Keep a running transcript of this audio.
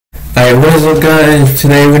Alright, what is up guys?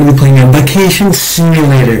 Today we're going to be playing a vacation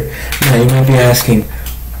simulator. Now you might be asking,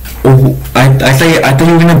 oh, I thought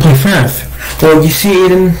you were going to play FNAF. Well, you see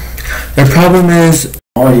Aiden, the problem is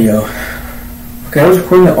audio. Okay, I was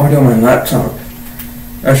recording the audio on my laptop.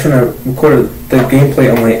 I was trying to record the gameplay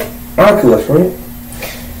on my Oculus, right?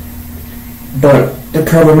 But the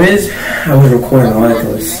problem is, I was recording on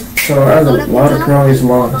Oculus. So I have a lot of qualities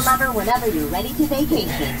lost. Whenever you're ready to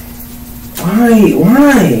vacation.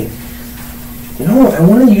 Why? No, I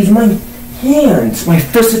want to use my hands, my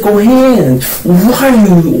physical hands.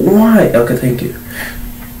 Why? Okay, thank you.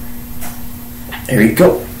 There you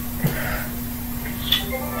go.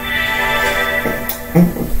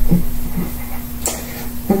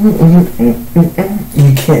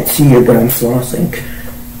 You can't see it, but I'm flossing.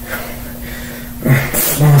 I'm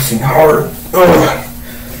flossing hard. Ugh.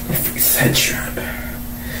 My face head sharp.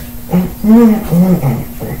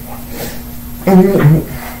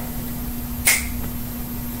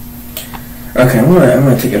 Okay, I'm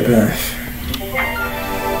gonna take a bath.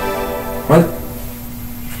 What?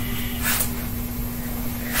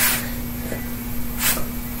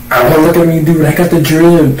 Oh, look at me, dude! I got the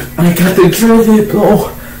drip.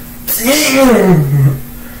 Oh, damn!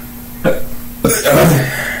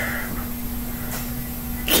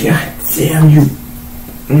 God damn you!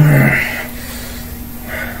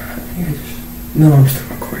 No, I'm still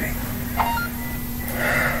recording.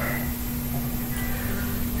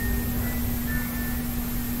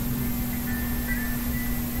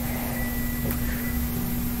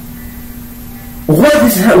 What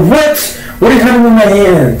is that? What? What is happening with my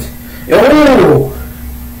hand? Oh!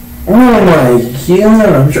 Oh my god!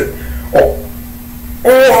 I'm sure. Oh!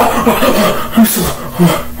 I'm so.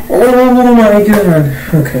 Oh my god!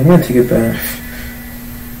 Okay, I'm gonna take it back.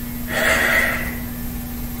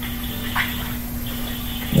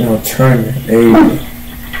 Now turn it. There you go.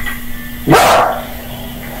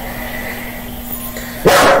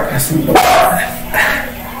 That's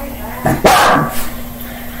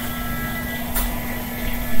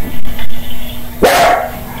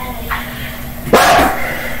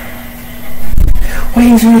what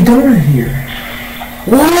is he doing here?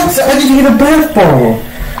 What? I just hit a bath ball.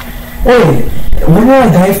 Wait, when did I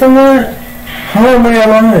die from that? How am I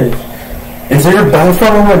alive? Is there a bath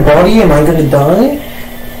ball in my body? Am I gonna die?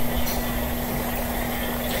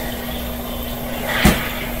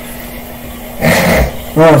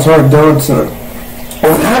 Oh, it's our dog son.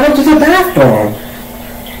 What happened to the bath ball?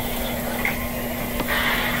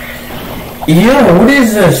 Yeah, what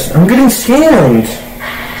is this? I'm getting scammed.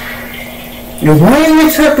 Yo, why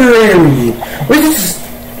is it temporary? What is this?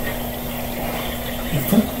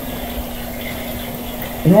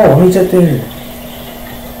 No, why is that there?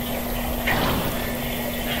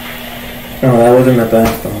 Oh, that wasn't a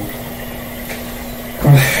bath ball.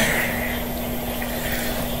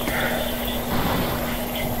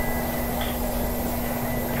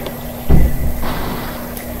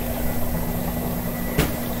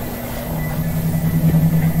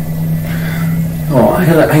 Oh, I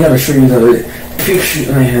gotta show you the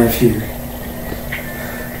picture I have here.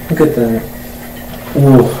 Look at that.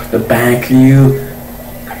 Oh, the back view.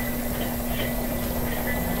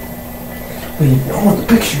 Wait, no, the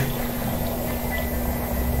picture.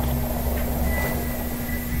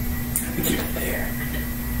 Let me get it there.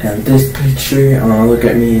 And this picture, oh, look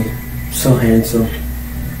at me. So handsome.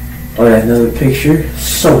 Oh, yeah, another picture.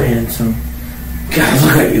 So handsome. God,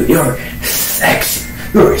 look at you. You're sexy.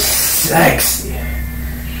 You're sexy.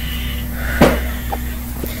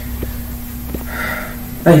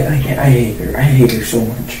 I hate her. I hate her so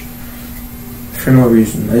much. For no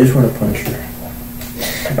reason. I just want to punch her.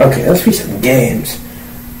 Okay, let's play some games.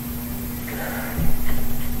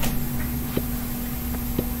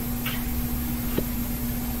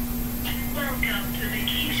 Welcome to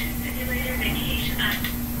Vacation Simulator Vacation App.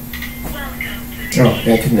 Welcome to Oh,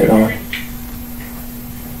 yeah, I turned it on.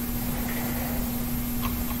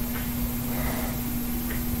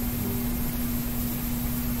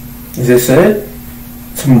 Is this it?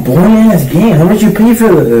 Some boring ass game. How much you pay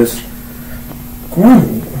for this? Come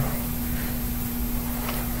on.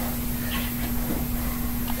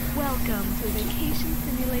 Welcome to Vacation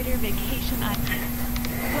Simulator Vacation App.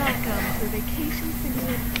 Welcome to Vacation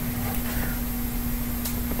Simulator.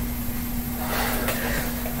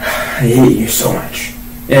 I hate you so much.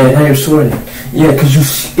 Yeah, now you're sweating. Yeah, because you're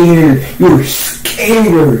scared. You're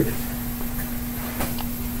scared.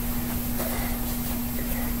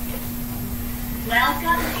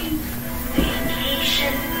 Welcome to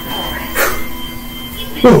Vacation Forest.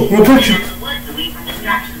 Oh, my picture.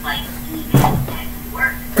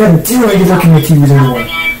 God damn it, you're looking at TV anymore.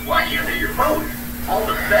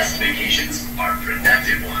 best vacations are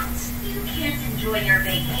productive ones. You can't enjoy your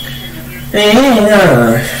vacation if you're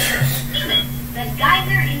Yeah. The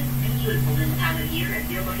geyser is beautiful this time of year if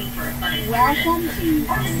you're looking for a fun experience. Welcome to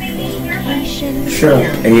vacation. Shut up,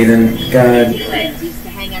 Aiden. God. Used to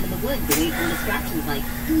hang out in the woods away from distractions like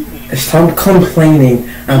Stop complaining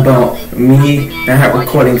about me not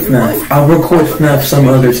recording FNAF. I'll record FNAF some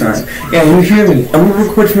other time. Yeah, you hear me. I'm gonna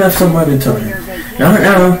record FNAF some other time. Not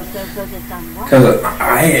now. Because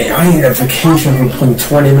I need a vacation from playing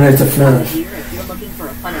 20 minutes of FNAF.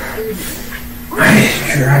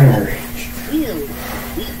 I'm rage.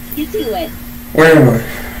 You do it. Where am I?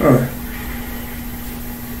 Oh.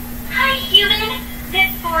 Hi, human.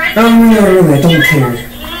 This forest. Oh, no, I don't care.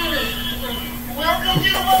 Welcome to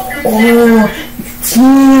the welcome Oh,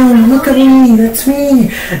 damn, look at me. That's me.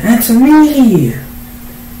 That's me.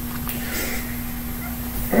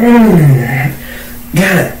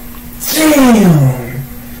 God damn.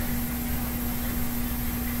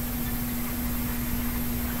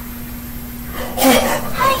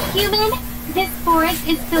 Hi, human. This forest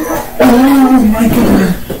is filled with... Oh, my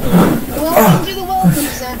God. Welcome to the welcome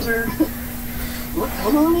center. Well,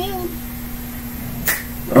 come on in.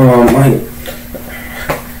 Oh, my...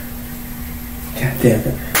 God damn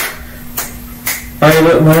it. Alright,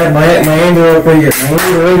 look, my hands are up right here. My hands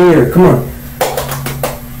are right here. Come on.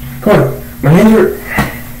 Come on. My hands are...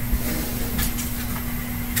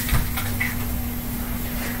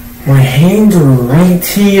 My hands are right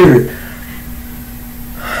here.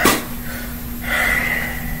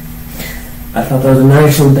 I thought that was an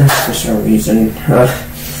actual death for some reason.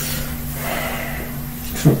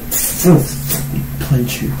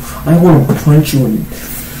 Punch you. I want to punch you in...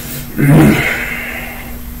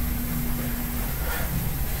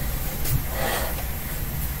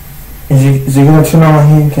 Is he gonna turn on my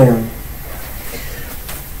hand cam?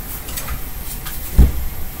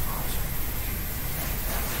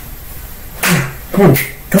 Come on,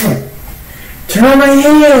 come on. Turn on my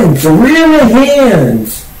hands! Where are my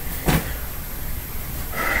hands?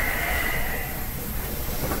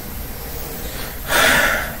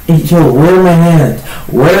 Yo, where are my hands?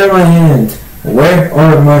 Where are my hands? Where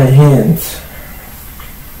are my hands?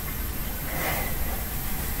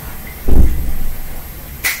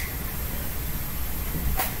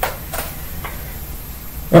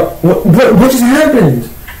 What just happened?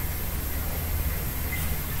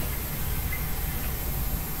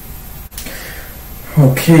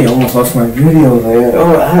 Okay, almost lost my video there.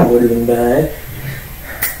 Oh, that would have been bad.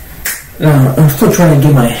 No, I'm still trying to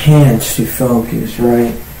get my hands to focus,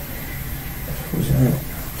 right? What was that?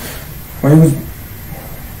 Why was...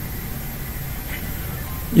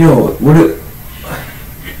 Yo,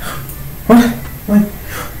 What?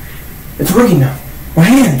 It's working now. My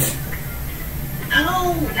hands!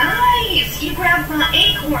 Oh, nice! You grabbed my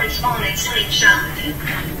acorn spawn and slingshot.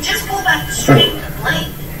 Just pull back the string and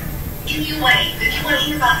blink. Give me a wave if you want to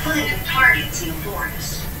hear about finding targets in the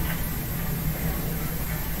forest.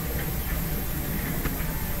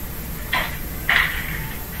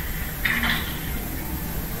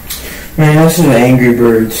 Man, this is Angry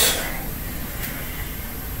Birds.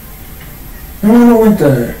 I don't know what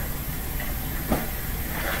the...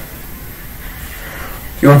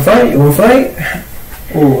 You wanna fight? You wanna fight?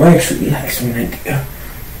 Oh, actually, that's an idea.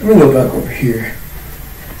 Let me go back over here.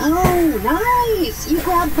 Oh, nice! You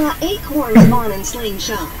grabbed my acorn spawn and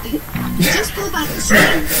slingshot. Just pull back the string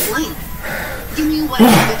and blink. Give me a wave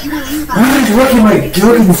if you want to hear about I'm working my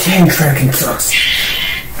Gilligan tank tracking trucks.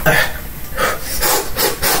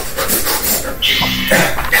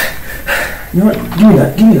 You know what? Give me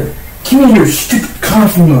that. Give me that. Give me your stupid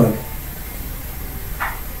coffee mug.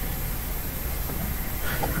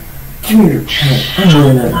 Give me your pen. I'm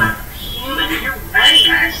really not. You're right.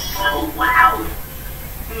 You're so loud.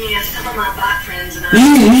 Yeah, some of my bot friends and I...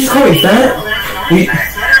 You just call me fat?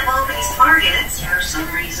 Set up all these targets for some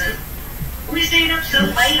reason. We stayed up so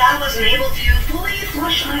late I wasn't able to fully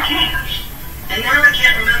flush my cache. And now I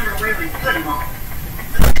can't remember where we put them all.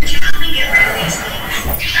 Could you help me get rid of these things?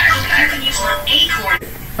 I can use my acorn.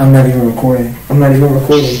 I'm not even recording. I'm not even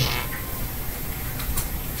recording.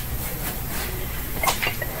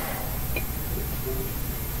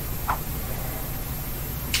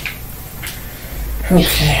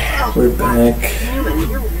 Okay, we're back.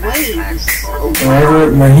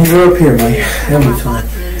 My hands are up here.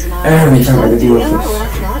 Every time I do this.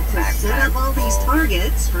 Set up all these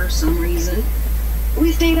targets for some reason.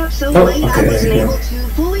 We stayed up so late I wasn't able to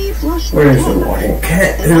fully flush Where is the white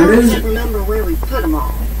cat? There it is. I can't remember where we put them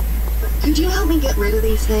all. Could you help me get rid of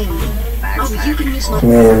these things? Oh, you can use my...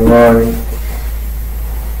 Man, Lonnie.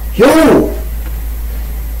 Yo!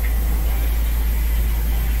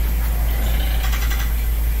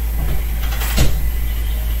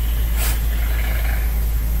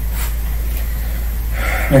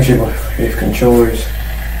 Actually, if controllers.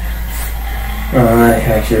 I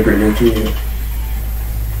actually agree with you.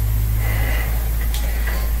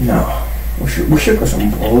 No, we should put some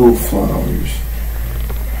blue flowers.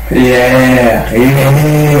 Yeah.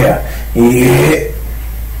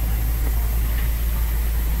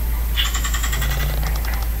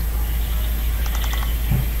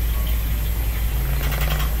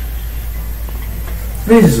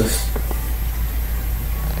 What is this?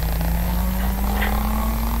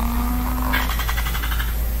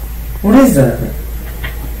 What is that?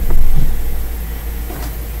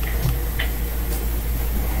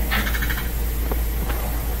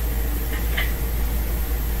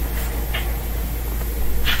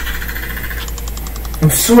 I'm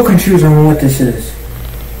so confused on what this is.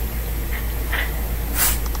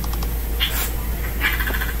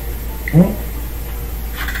 Hmm?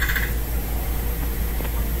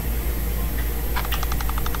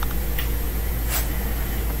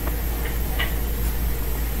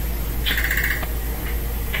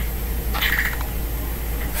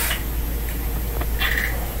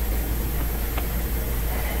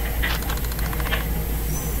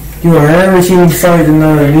 Yo, I never seen these fight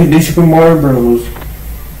in these Super Mario Bros.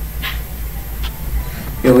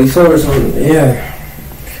 Yo, we saw some, yeah.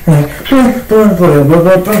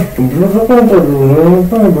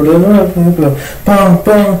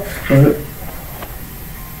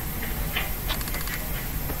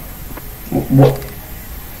 What?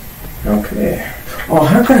 Okay. Oh,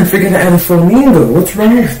 how can I figure that out a flamingo? What's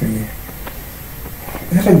wrong with me?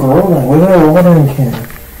 I gotta grow that. Where's my watering can?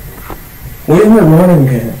 Where's my watering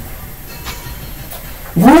can?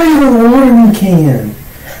 Where's the watering can?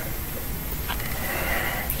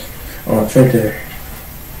 Oh, it's right there.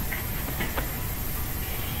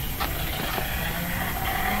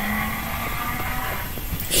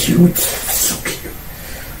 Cute. So cute.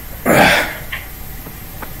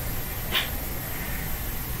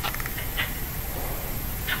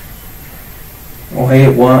 Oh,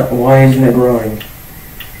 hey, why isn't it growing?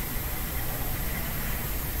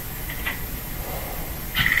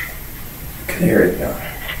 There we go.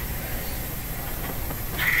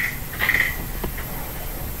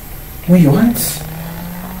 Wait, what?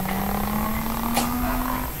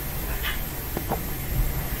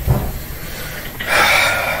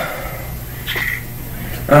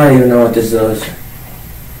 I don't even know what this does.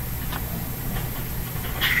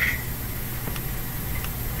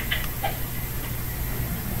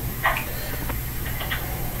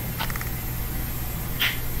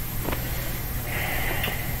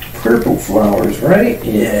 Purple flowers, right?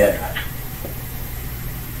 Yeah.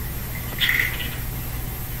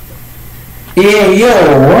 Yeah,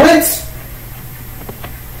 yo, what?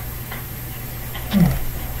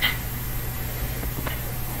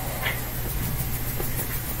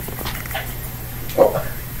 Oh.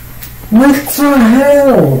 What the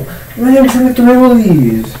hell? Man, I'm trying to throw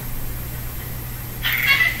these.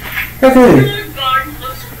 Okay. Your garden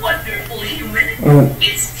looks wonderful, human.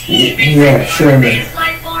 It's teeming Yeah, sure, man. with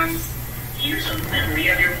life forms. Here's a memory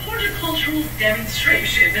of your horticultural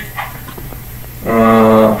demonstration.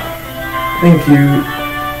 Thank you.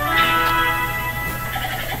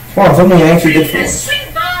 Wow, something I actually did for Just once.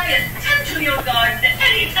 swing by and tend to your garden at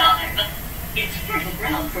any time. It's fertile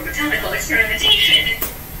ground for botanical experimentation.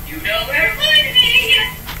 You know where to find me.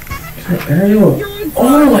 Ariel,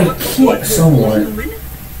 oh, I can't somewhat.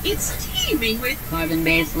 It's teeming with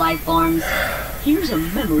carbon-based life forms. Here's a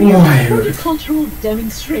memory of Why? a horticultural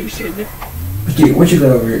demonstration. Okay, what you got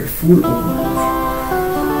over here? Food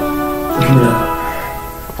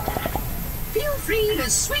Feel free to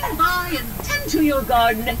swing by and tend to your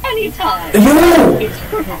garden anytime. Yo! It's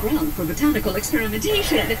fertile ground for botanical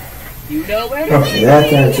experimentation. You know where to Okay, find me.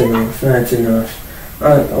 that's enough. That's enough.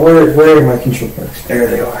 Where are my control points? There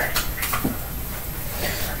they are.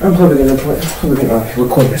 I'm probably gonna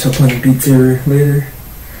record myself playing Beat Saber later.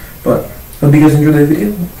 But hope you guys enjoyed the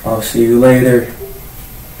video. I'll see you later.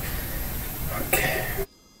 Okay.